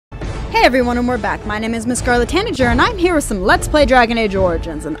Hey everyone, and we're back. My name is MissScarletTanager, and I'm here with some Let's Play Dragon Age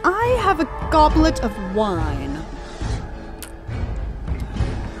Origins, and I have a goblet of wine.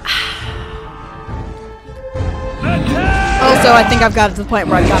 Also, I think I've got it to the point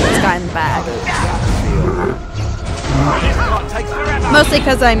where I've got this guy in the bag. Mostly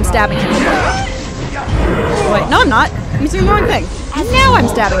because I'm stabbing him in the butt. Wait, no I'm not. I'm doing the wrong thing. Now I'm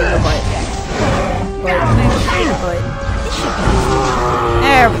stabbing him in the butt.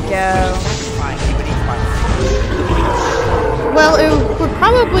 There we go. Well, it would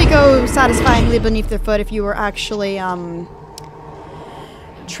probably go satisfyingly beneath their foot if you were actually,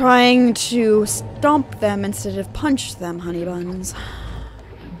 trying to stomp them instead of punch them, honey buns.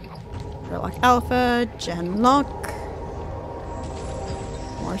 Sherlock Alpha, Genlock.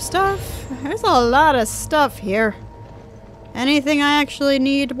 More stuff. There's a lot of stuff here. Anything I actually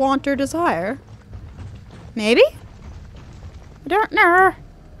need, want, or desire? Maybe? I don't know.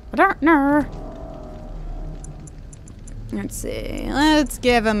 I don't know. Let's see. Let's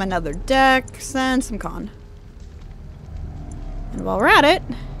give him another dex and some con. And while we're at it,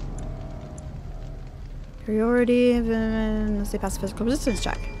 priority, let's see, pass the physical resistance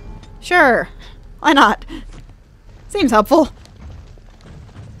check. Sure. Why not? Seems helpful.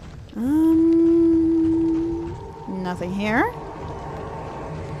 Nothing here.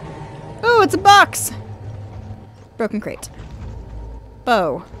 Oh, it's a box! Broken crate.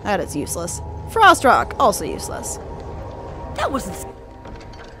 Bow. That is useless. Frost rock. Also useless. That wasn't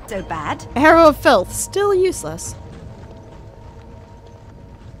so bad. Arrow of filth. Still useless.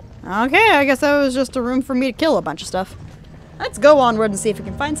 Okay, I guess that was just a room for me to kill a bunch of stuff. Let's go onward and see if we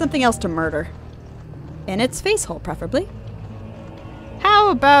can find something else to murder. In its face hole, preferably.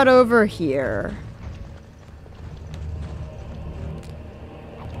 How about over here?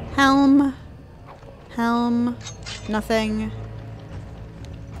 Helm. Helm. Nothing.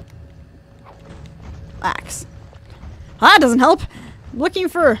 Axe. Well, that doesn't help. I'm looking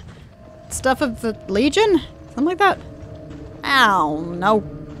for stuff of the Legion? Something like that? Ow, no.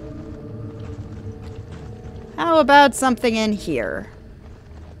 How about something in here?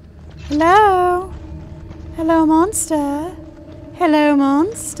 Hello? Hello, monster? Hello,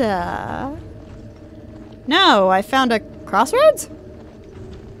 monster? No, I found a crossroads?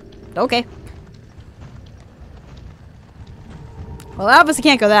 Okay. Well, obviously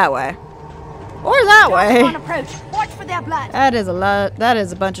can't go that way. Or that way. On approach. Watch for their blood. That is a lot. That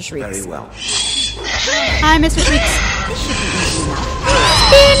is a bunch of shrieks. Very well. Hi, Mr. Shrieks.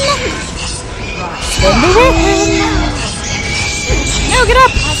 Spin! Spin the wheel! No, get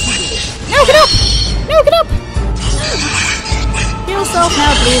up! No, get up! No, get up! Heal self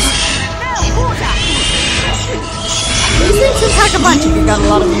now, please. These things attack a bunch if you've got a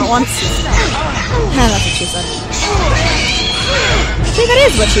lot of them at once. That's what she said. See, that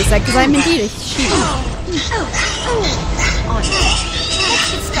is what she said, because I'm indeed a she.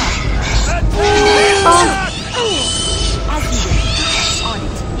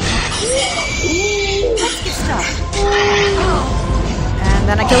 And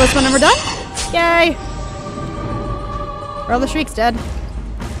then I kill this one and we're done? Yay! Are all the shrieks dead? I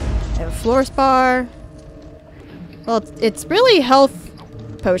have a floor spar. Well, it's really health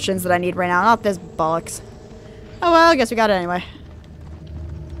potions that I need right now, not this bollocks. Oh well, I guess we got it anyway.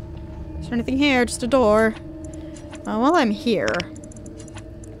 Is there anything here? Just a door. Well, while I'm here,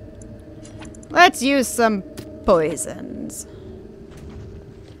 let's use some poisons.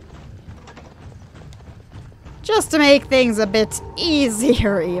 Just to make things a bit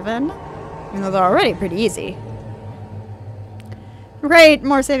easier, even. Even though they're already pretty easy. Great,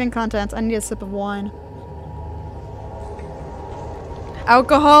 more saving content. I need a sip of wine.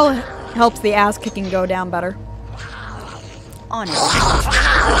 Alcohol helps the ass kicking go down better. On it.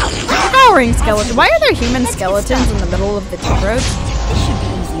 Devouring skeleton. Why are there human skeletons in the middle of the deep road? This should be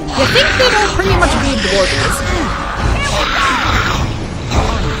easy enough. You think they don't pretty much be dwarves?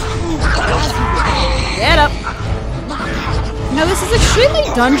 Get up. No, this is extremely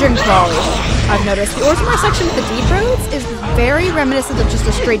dungeon crawly. I've noticed the Orzammar section with the deep roads is very reminiscent of just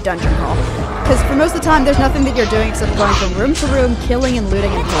a straight dungeon crawl. Because for most of the time, there's nothing that you're doing except going from room to room, killing and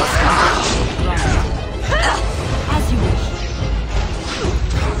looting and killing stuff. As you wish.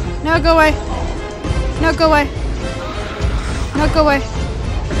 No, go away. No, go away. No, go away.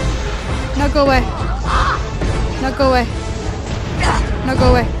 No, go away. No, go away. No, go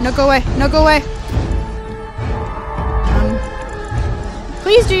away. No, go away. No, go away.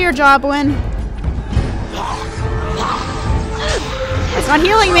 Please do your job, Win. It's not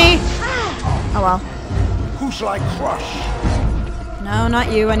healing me. Oh well. Who shall I crush? No,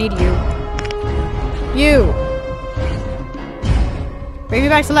 not you. I need you. You. Bring me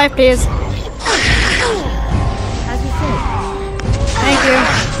back to life, please. As you say. Thank you.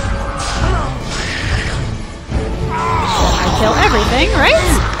 I kill everything, right?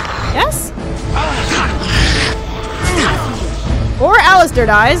 Yes? Or Alistair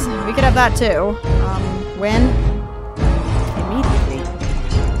dies. We could have that too. Win. Immediately.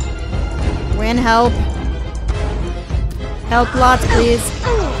 Win, help. Help lots, please.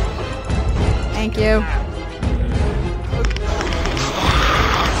 Thank you.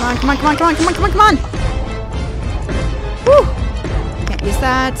 Come on, come on, come on, come on, come on, come on, come on! Woo! Can't use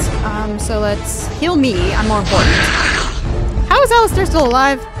that. So let's heal me. I'm more important. How is Alistair still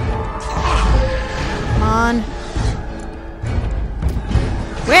alive? Come on.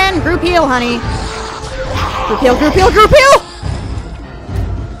 Win! Group heal, honey. Group heal, group heal, group heal!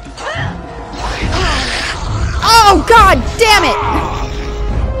 Oh, god damn it!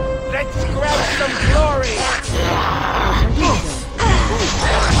 Let's grab some glory!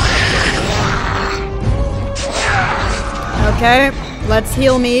 Okay, let's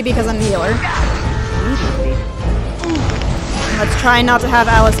heal me because I'm the healer. Let's try not to have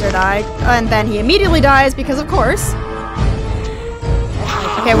Alistair die. And then he immediately dies because of course.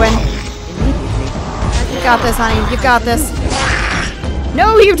 Okay, Win. You got this, honey. You got this.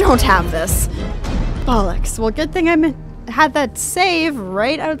 No, you don't have this. Bollocks. Well, good thing I had that save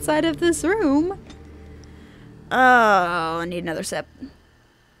right outside of this room. Oh, I need another sip.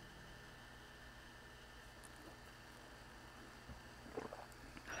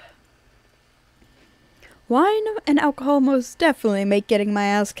 Wine and alcohol most definitely make getting my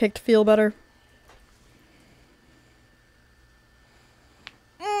ass kicked feel better.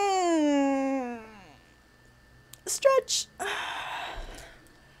 Stretch.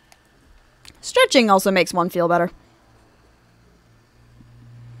 Stretching also makes one feel better.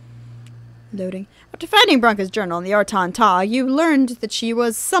 Loading. After finding Bronca's journal in the Artan Ta, you learned that she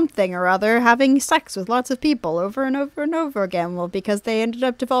was something or other having sex with lots of people over and over and over again. Well, because they ended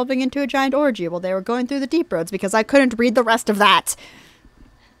up devolving into a giant orgy while they were going through the deep roads because I couldn't read the rest of that.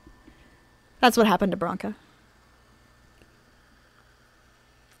 That's what happened to Bronca.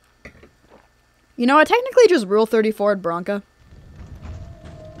 You know, I technically just Rule 34'd Bronca.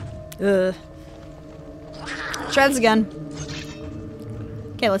 Ugh. Try this again.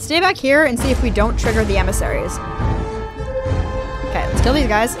 Okay, let's stay back here and see if we don't trigger the emissaries. Okay, let's kill these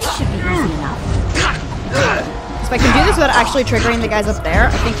guys. This should be easy enough. If I can do this without actually triggering the guys up there,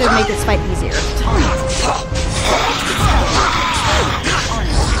 I think they'd make this fight easier.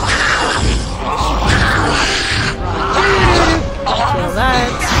 Kill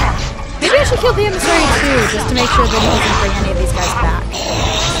that. Maybe I should kill the emissary too, just to make sure that he doesn't bring any of these guys back.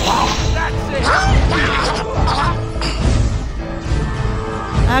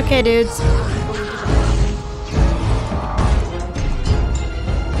 Okay, dudes.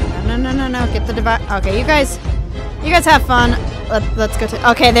 No. Get the device. Okay, you guys have fun. Let's go to.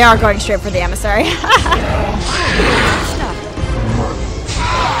 Okay, they are going straight for the emissary. See,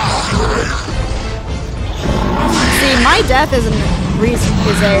 my death is a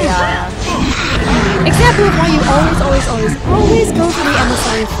example of why you always go for the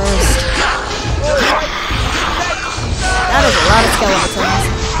emissary first. That is a lot of skeletons.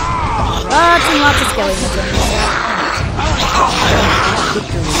 Lots and lots of skeletons.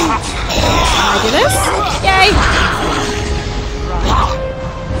 Can I do this? Yay!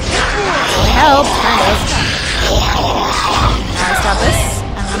 It helps, kind of. Now I stop this,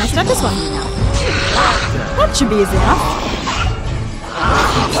 and then I stop this one. That should be easy enough.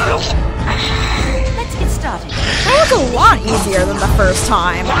 Let's get started. That was a lot easier than the first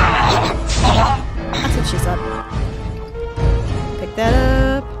time. That's what she said. Pick that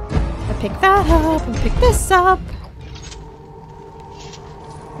up. I pick that up and pick this up.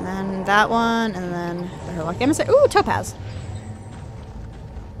 And then that one, and then the Herlock Emissary. Ooh, Topaz.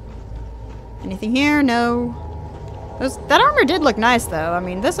 Anything here? No. That armor did look nice, though. I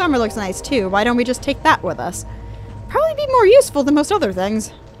mean, this armor looks nice, too. Why don't we just take that with us? Probably be more useful than most other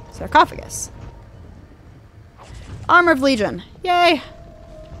things. Sarcophagus. Armor of Legion. Yay!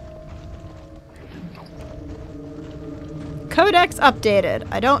 Codex updated.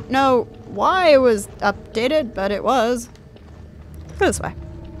 I don't know why it was updated, but it was. Go this way.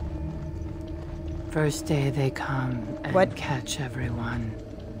 First day they come and What? catch everyone.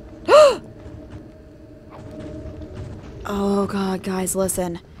 Oh god, guys,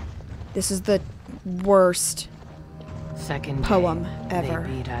 listen. This is the worst Second poem day, ever.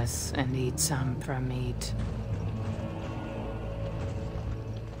 They beat us and eat some for meat.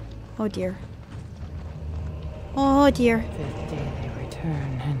 Oh dear. Oh dear. Fifth day they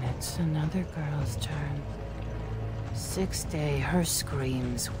return and it's another girl's turn. 6th day, her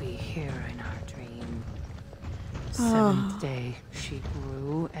screams we hear in our dream. 7th day, she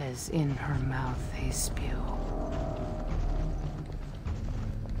grew as in her mouth they spew.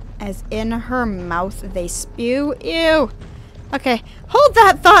 As in her mouth they spew? Ew. Okay, hold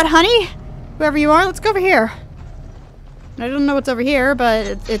that thought, honey. Whoever you are, let's go over here. I don't know what's over here,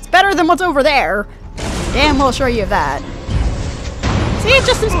 but it's better than what's over there. Damn well sure you of that. See, it's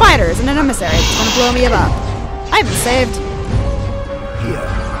just some spiders and an emissary. It's gonna blow me up. I haven't saved.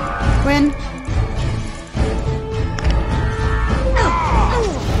 Here. Win.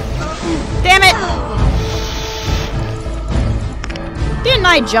 Damn it! Didn't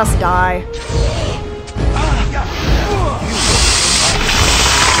I just die?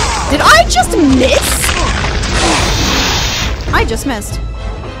 Did I just miss? I just missed.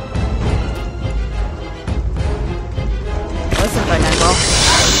 Listen, Pineapple.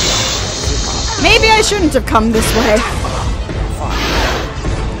 Maybe I shouldn't have come this way.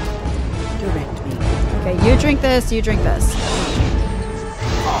 Direct me. Okay, you drink this, you drink this.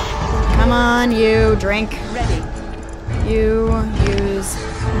 Come on, you drink. Ready. You use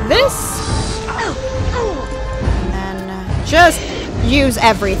this. And then just use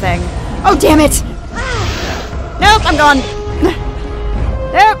everything. Oh, damn it! Nope, I'm gone.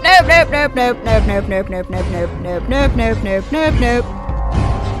 Nope, nope, nope, nope, nope, nope, nope, nope, nope, nope, nope, nope, nope, nope, nope, nope, nope.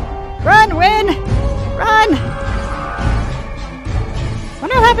 Run, Win! Run!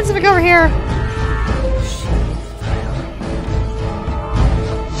 Wonder what happens if I go over here.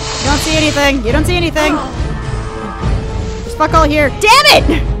 You don't see anything. You don't see anything. Just fuck all here. Damn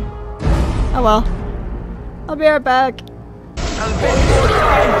it! Oh well. I'll be right back.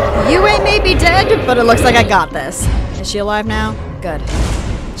 You ain't maybe dead, but it looks like I got this. Is she alive now? Good.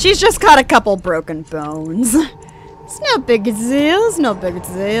 She's just got a couple broken bones. It's no big deal. It's no big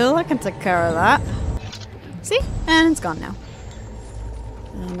deal. I can take care of that. See? And it's gone now.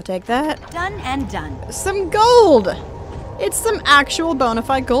 I'm gonna take that. Done and done. Some gold! It's some actual bona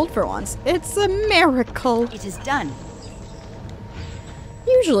fide gold for once. It's a miracle. It is done.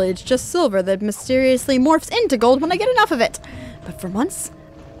 Usually it's just silver that mysteriously morphs into gold when I get enough of it. But for once,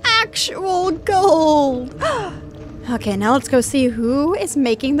 actual gold! Okay, now let's go see who is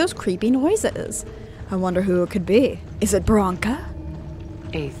making those creepy noises. I wonder who it could be. Is it Bronca?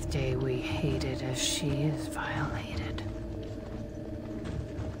 8th day we hated as she is violated.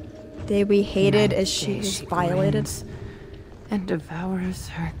 Day we hated 9th as she day is she violated. grins and devours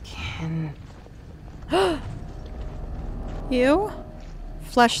her kin. You?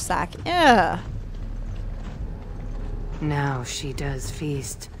 Flesh sack. Yeah. Now she does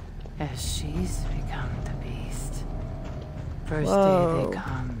feast as she's become the beast. 1st day they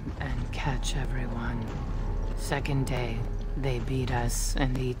come and catch everyone. 2nd day they beat us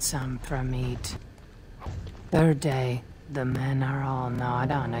and eat some for meat. 3rd day the men are all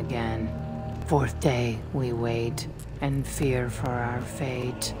gnawed on again. 4th day we wait and fear for our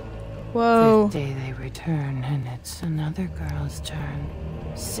fate. Whoa. 5th day they return and it's another girl's turn.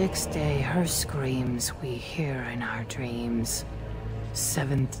 6th day her screams we hear in our dreams.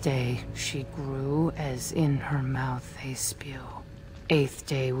 7th day she grew as in her mouth they spew. 8th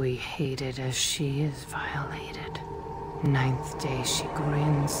day we hated as she is violated. 9th day she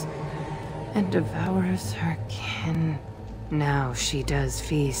grins and devours her kin. Now she does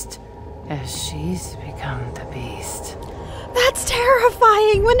feast as she's become the beast. That's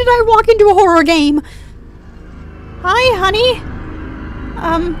terrifying! When did I walk into a horror game? Hi, honey.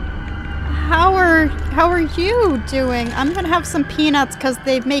 How are you doing? I'm gonna have some peanuts because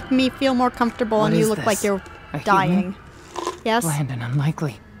they make me feel more comfortable What and you is look this? like you're A human? dying. Yes? Bland and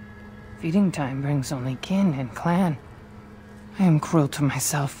unlikely. Feeding time brings only kin and clan. I am cruel to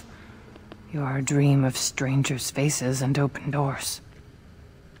myself. You are a dream of strangers' faces and open doors.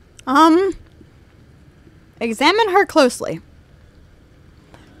 Examine her closely.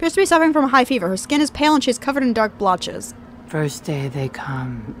 Appears to be suffering from a high fever. Her skin is pale and she's covered in dark blotches. 1st day they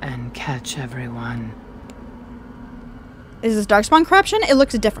come and catch everyone. Is this darkspawn corruption? It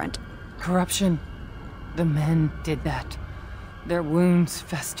looks different. Corruption. The men did that. Their wounds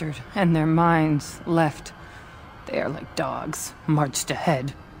festered and their minds left. They are like dogs, marched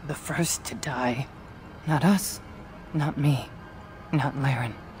ahead, the first to die. Not us, not me, not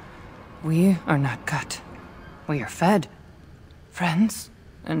Laren. We are not cut. We are fed. Friends,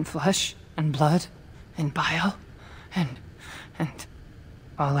 and flesh, and blood, and bile, and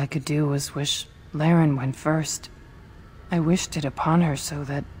all I could do was wish Laren went first. I wished it upon her so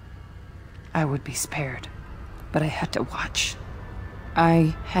that I would be spared. But I had to watch.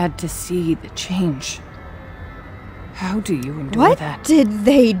 I had to see the change. How do you endure What that? did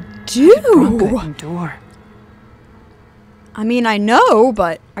they Bronca do? endure. I mean, I know,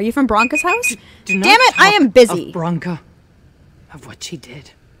 but are you from Bronca's house? Do not Damn it, I am talk busy. Of Bronca, of what she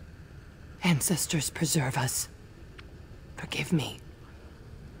did. Ancestors preserve us. Forgive me.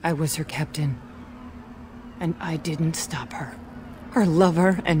 I was her captain, and I didn't stop her. Her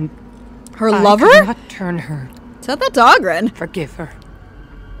lover, and Her I lover? could not turn her. Is that Dahlgren? Forgive her.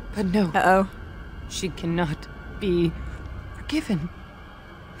 But no, Uh-oh. she cannot be forgiven.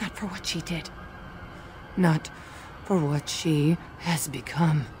 Not for what she did. Not for what she has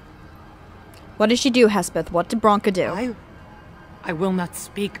become. What did she do, Hespeth? What did Bronca do? I will not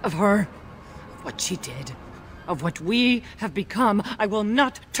speak of her, of what she did, of what we have become. I will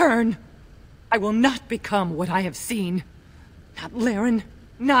not turn. I will not become what I have seen. Not Laren,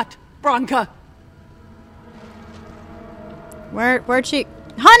 not Bronca. Where'd she...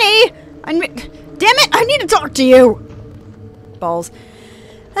 Honey! Damn it! I need to talk to you! Balls.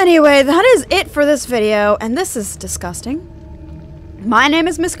 Anyway, that is it for this video, and this is disgusting. My name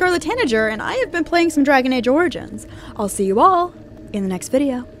is MissScarletTanager, and I have been playing some Dragon Age Origins. I'll see you all in the next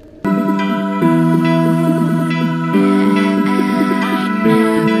video.